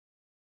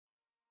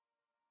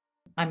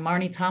I'm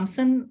Marnie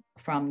Thompson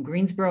from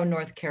Greensboro,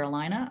 North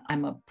Carolina.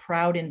 I'm a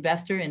proud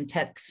investor in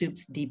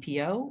TechSoup's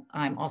DPO.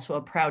 I'm also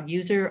a proud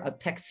user of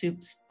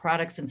TechSoup's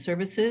products and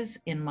services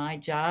in my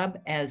job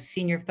as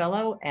Senior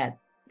Fellow at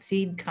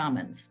Seed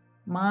Commons.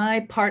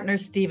 My partner,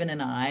 Stephen,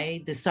 and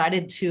I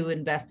decided to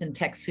invest in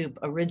TechSoup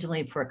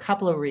originally for a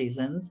couple of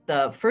reasons.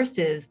 The first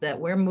is that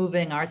we're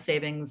moving our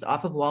savings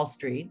off of Wall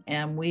Street,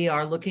 and we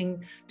are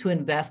looking to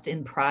invest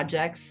in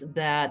projects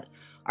that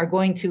are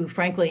going to,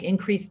 frankly,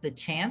 increase the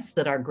chance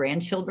that our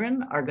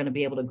grandchildren are going to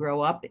be able to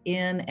grow up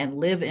in and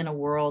live in a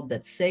world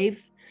that's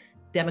safe,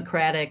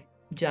 democratic,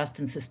 just,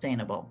 and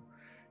sustainable.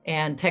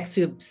 And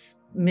TechSoup's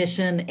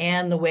mission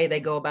and the way they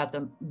go about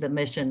the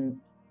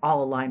mission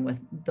all align with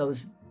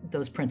those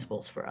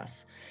principles for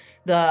us.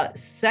 The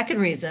second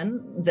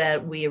reason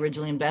that we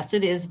originally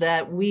invested is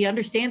that we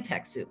understand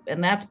TechSoup,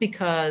 and that's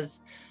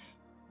because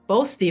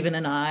both Stephen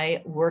and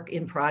I work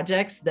in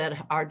projects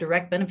that are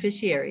direct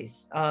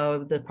beneficiaries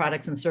of the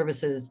products and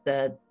services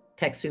that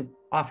TechSoup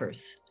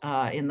offers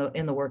in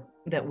the work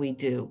that we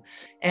do.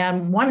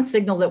 And one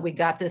signal that we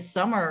got this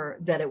summer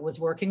that it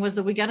was working was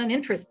that we got an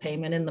interest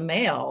payment in the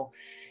mail.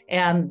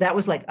 And that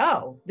was like,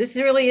 oh, this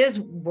really is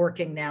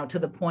working now, to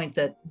the point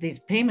that these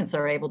payments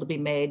are able to be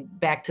made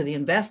back to the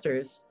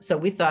investors. So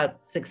we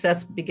thought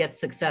success begets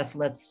success.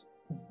 Let's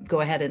go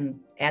ahead and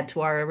add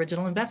to our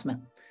original investment.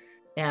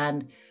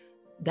 And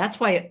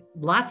that's why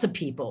lots of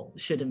people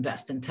should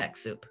invest in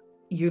TechSoup.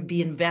 You'd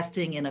be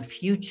investing in a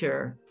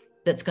future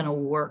that's going to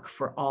work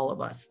for all of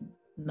us,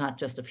 not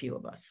just a few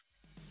of us.